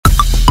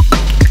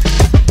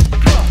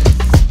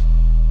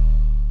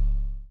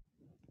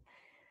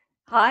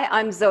Hi,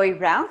 I'm Zoe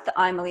Routh.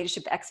 I'm a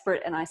leadership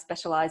expert and I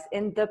specialize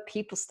in the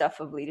people stuff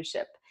of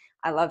leadership.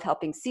 I love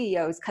helping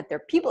CEOs cut their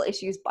people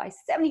issues by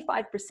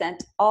 75%,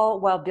 all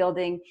while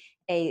building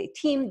a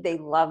team they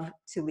love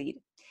to lead.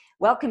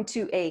 Welcome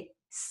to a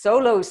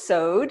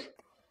solo-sode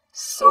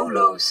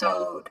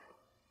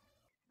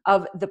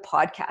of the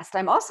podcast.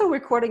 I'm also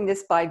recording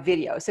this by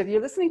video. So if you're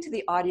listening to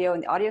the audio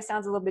and the audio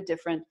sounds a little bit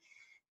different,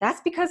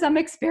 that's because I'm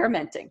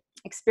experimenting.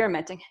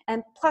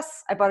 And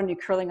plus I bought a new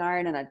curling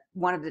iron and I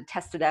wanted to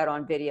test it out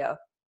on video.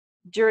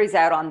 Jury's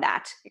out on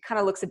that. It kind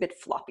of looks a bit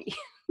floppy.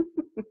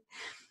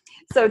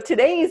 So in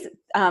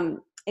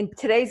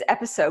today's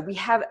episode, we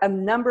have a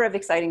number of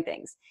exciting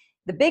things.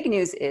 The big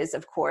news is,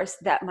 of course,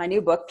 that my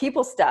new book,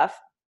 People Stuff,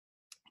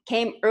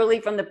 came early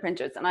from the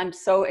printers, and I'm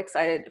so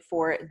excited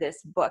for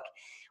this book.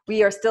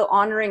 We are still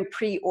honoring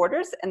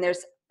pre-orders, and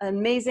there's an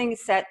amazing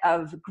set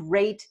of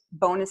great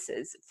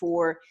bonuses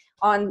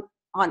on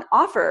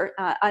offer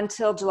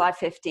until July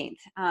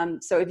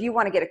 15th. So if you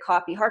want to get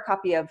a hard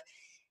copy of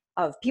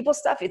People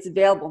Stuff, it's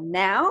available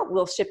now.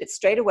 We'll ship it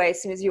straight away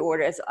as soon as you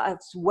order, as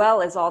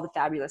well as all the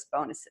fabulous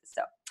bonuses.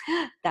 So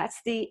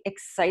that's the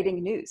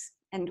exciting news.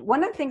 And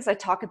one of the things I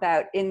talk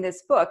about in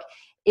this book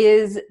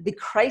is the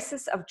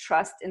crisis of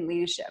trust in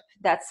leadership.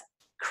 That's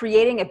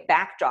creating a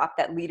backdrop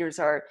that leaders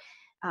are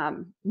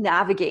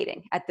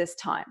navigating at this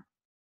time.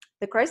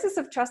 The crisis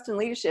of trust in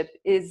leadership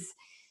is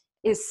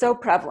so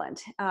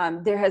prevalent.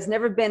 There has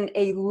never been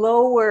a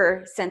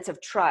lower sense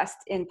of trust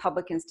in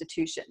public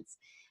institutions.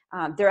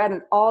 They're at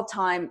an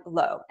all-time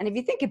low. And if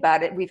you think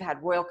about it, we've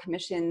had royal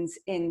commissions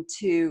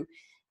into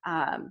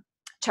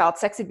child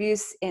sex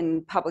abuse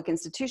in public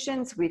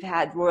institutions. We've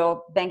had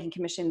royal banking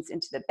commissions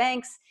into the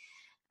banks,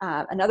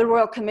 another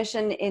royal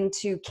commission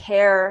into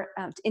care,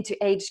 into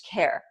aged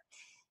care.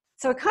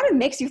 So it kind of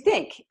makes you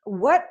think,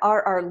 what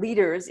are our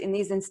leaders in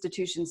these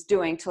institutions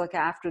doing to look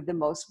after the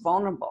most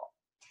vulnerable?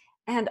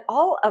 And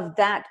all of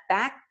that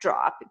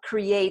backdrop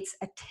creates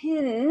a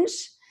tinge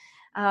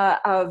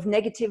of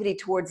negativity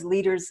towards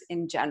leaders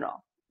in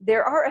general.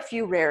 There are a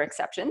few rare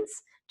exceptions.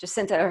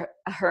 Jacinta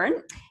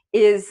Ardern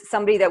is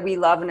somebody that we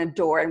love and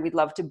adore and we'd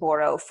love to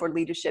borrow for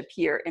leadership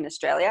here in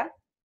Australia.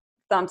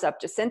 Thumbs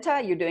up,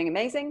 Jacinta, you're doing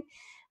amazing.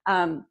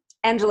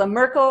 Angela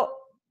Merkel,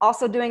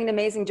 also doing an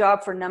amazing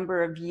job for a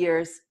number of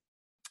years.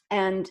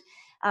 And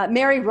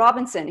Mary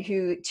Robinson,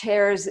 who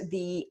chairs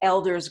the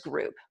elders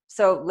group.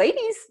 So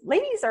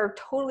ladies are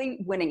totally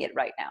winning it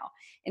right now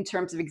in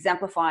terms of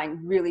exemplifying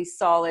really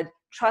solid,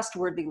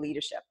 trustworthy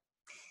leadership.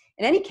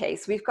 In any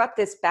case, we've got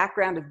this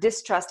background of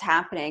distrust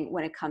happening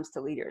when it comes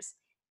to leaders.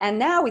 And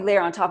now we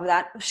layer on top of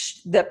that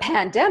the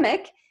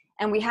pandemic,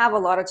 and we have a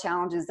lot of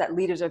challenges that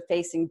leaders are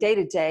facing day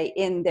to day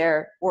in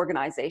their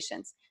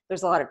organizations.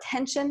 There's a lot of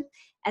tension,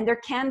 and there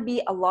can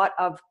be a lot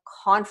of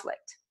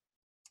conflict.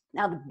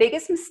 Now, the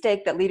biggest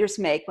mistake that leaders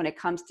make when it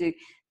comes to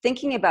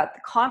thinking about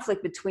the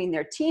conflict between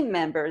their team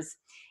members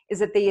is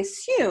that they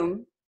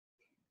assume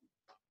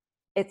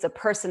it's a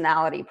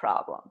personality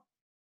problem.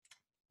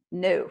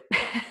 No,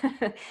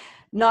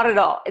 not at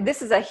all.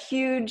 This is a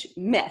huge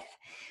myth.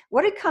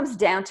 What it comes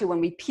down to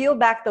when we peel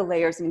back the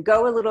layers and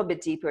go a little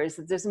bit deeper is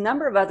that there's a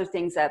number of other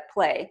things at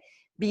play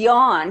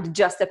beyond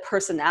just a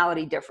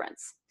personality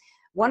difference.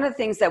 One of the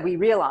things that we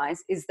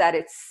realize is that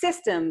it's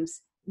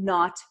systems,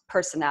 not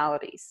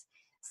personalities.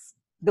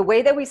 The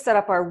way that we set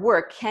up our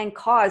work can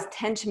cause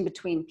tension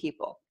between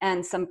people.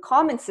 And some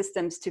common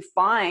systems to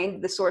find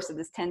the source of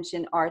this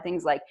tension are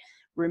things like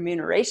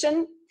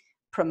remuneration,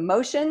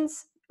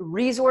 promotions,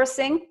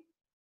 resourcing,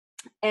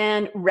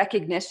 and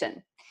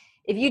recognition.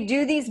 If you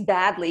do these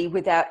badly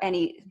without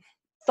any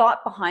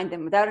thought behind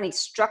them, without any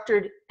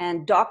structured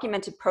and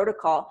documented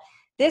protocol,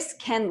 this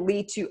can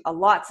lead to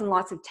lots and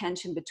lots of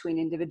tension between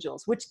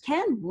individuals, which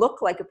can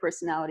look like a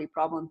personality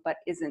problem, but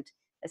isn't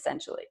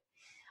essentially.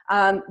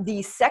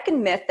 The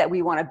second myth that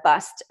we want to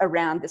bust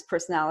around this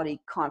personality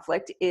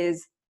conflict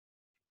is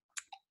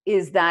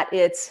that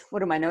it's, what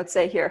do my notes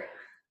say here?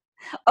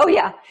 Oh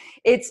yeah,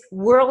 it's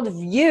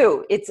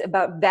worldview. It's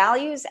about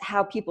values,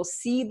 how people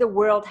see the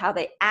world, how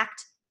they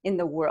act in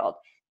the world.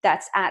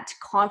 That's at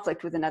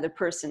conflict with another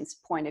person's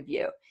point of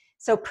view.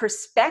 So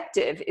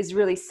perspective is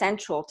really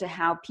central to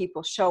how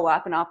people show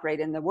up and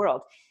operate in the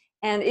world.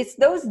 And it's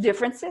those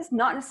differences,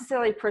 not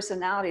necessarily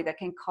personality, that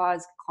can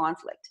cause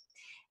conflict.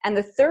 And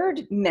the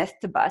third myth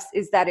to bust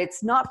is that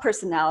it's not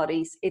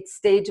personalities, it's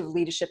stage of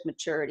leadership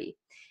maturity.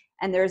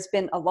 And there's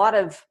been a lot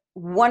of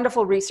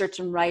wonderful research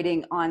and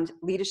writing on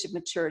leadership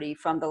maturity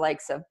from the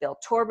likes of Bill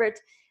Torbert,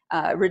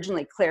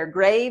 originally Claire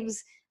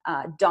Graves,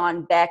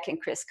 Don Beck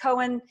and Chris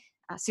Cohen,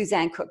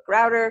 Suzanne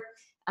Cook-Grauder,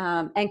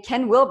 and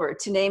Ken Wilber,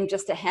 to name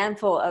just a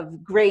handful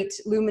of great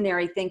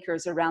luminary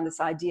thinkers around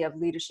this idea of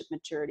leadership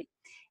maturity.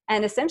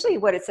 And essentially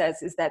what it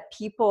says is that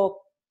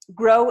people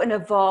grow and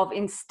evolve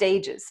in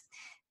stages,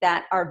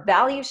 that our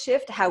values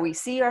shift, how we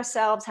see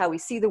ourselves, how we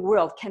see the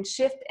world can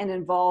shift and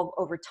evolve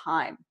over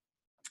time.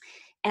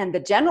 And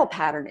the general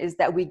pattern is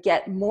that we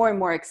get more and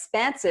more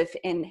expansive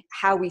in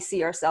how we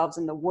see ourselves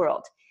in the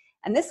world.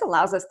 And this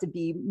allows us to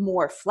be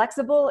more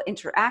flexible,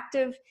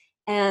 interactive,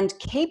 and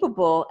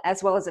capable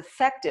as well as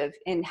effective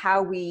in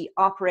how we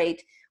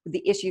operate with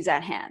the issues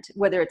at hand,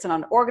 whether it's on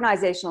an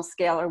organizational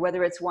scale or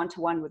whether it's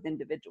one-to-one with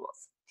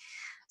individuals.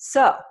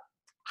 So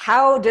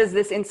how does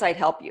this insight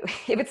help you?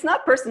 If it's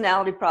not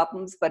personality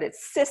problems, but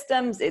it's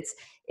systems, it's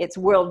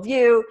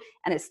worldview,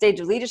 and it's stage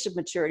of leadership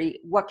maturity,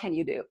 what can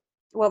you do?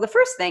 Well, the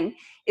first thing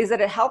is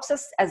that it helps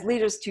us as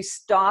leaders to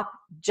stop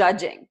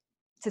judging,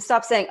 to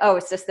stop saying, oh,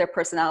 it's just their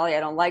personality, I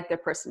don't like their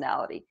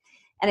personality.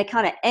 And it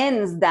kind of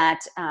ends that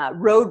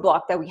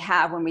roadblock that we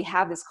have when we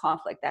have this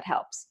conflict. That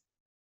helps.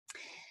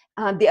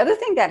 The other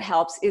thing that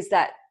helps is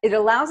that it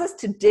allows us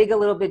to dig a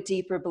little bit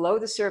deeper below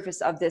the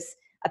surface of this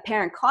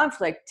apparent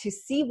conflict to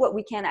see what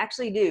we can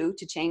actually do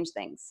to change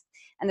things.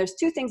 And there's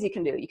two things you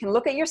can do. You can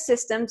look at your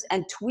systems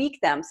and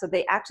tweak them so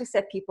they actually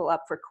set people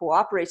up for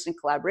cooperation and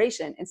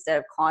collaboration instead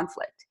of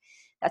conflict.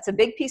 That's a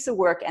big piece of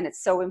work, and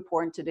it's so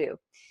important to do.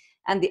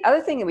 And the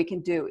other thing that we can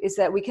do is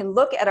that we can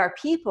look at our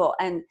people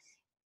and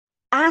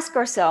ask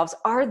ourselves,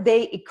 are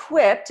they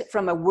equipped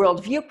from a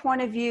worldview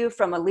point of view,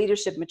 from a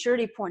leadership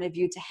maturity point of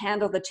view, to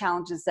handle the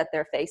challenges that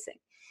they're facing?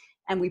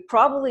 And we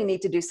probably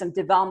need to do some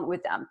development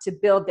with them to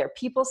build their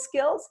people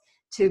skills,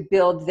 to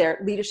build their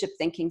leadership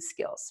thinking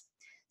skills.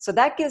 So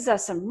that gives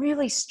us some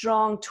really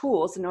strong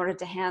tools in order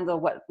to handle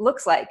what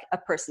looks like a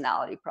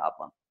personality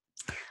problem.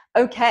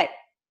 Okay,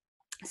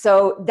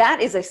 so that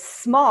is a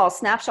small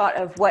snapshot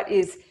of what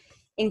is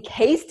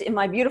encased in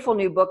my beautiful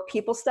new book,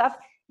 People Stuff.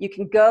 You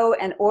can go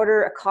and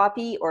order a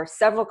copy or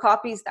several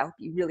copies. That would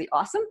be really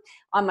awesome.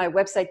 On my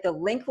website, the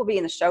link will be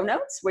in the show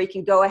notes, where you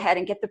can go ahead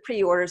and get the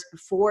pre-orders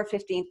before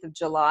 15th of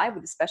July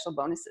with the special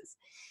bonuses.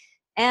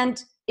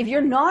 And if you're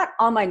not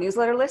on my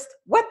newsletter list,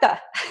 what the?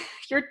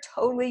 You're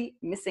totally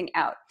missing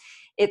out.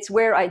 It's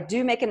where I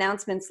do make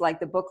announcements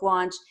like the book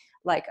launch,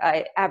 like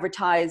I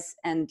advertise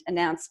and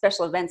announce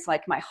special events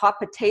like my Hot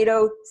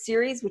Potato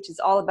series, which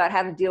is all about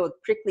how to deal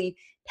with prickly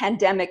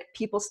pandemic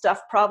people stuff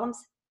problems.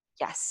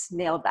 Yes,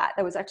 nailed that.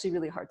 That was actually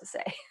really hard to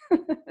say.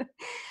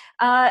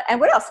 And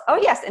what else? Oh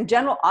yes, and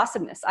general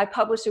awesomeness. I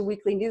publish a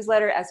weekly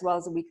newsletter as well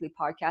as a weekly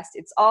podcast.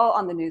 It's all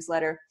on the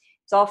newsletter.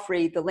 It's all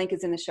free. The link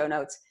is in the show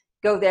notes.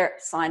 Go there,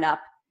 sign up.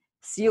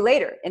 See you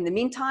later. In the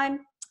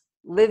meantime,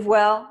 live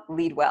well,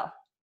 lead well.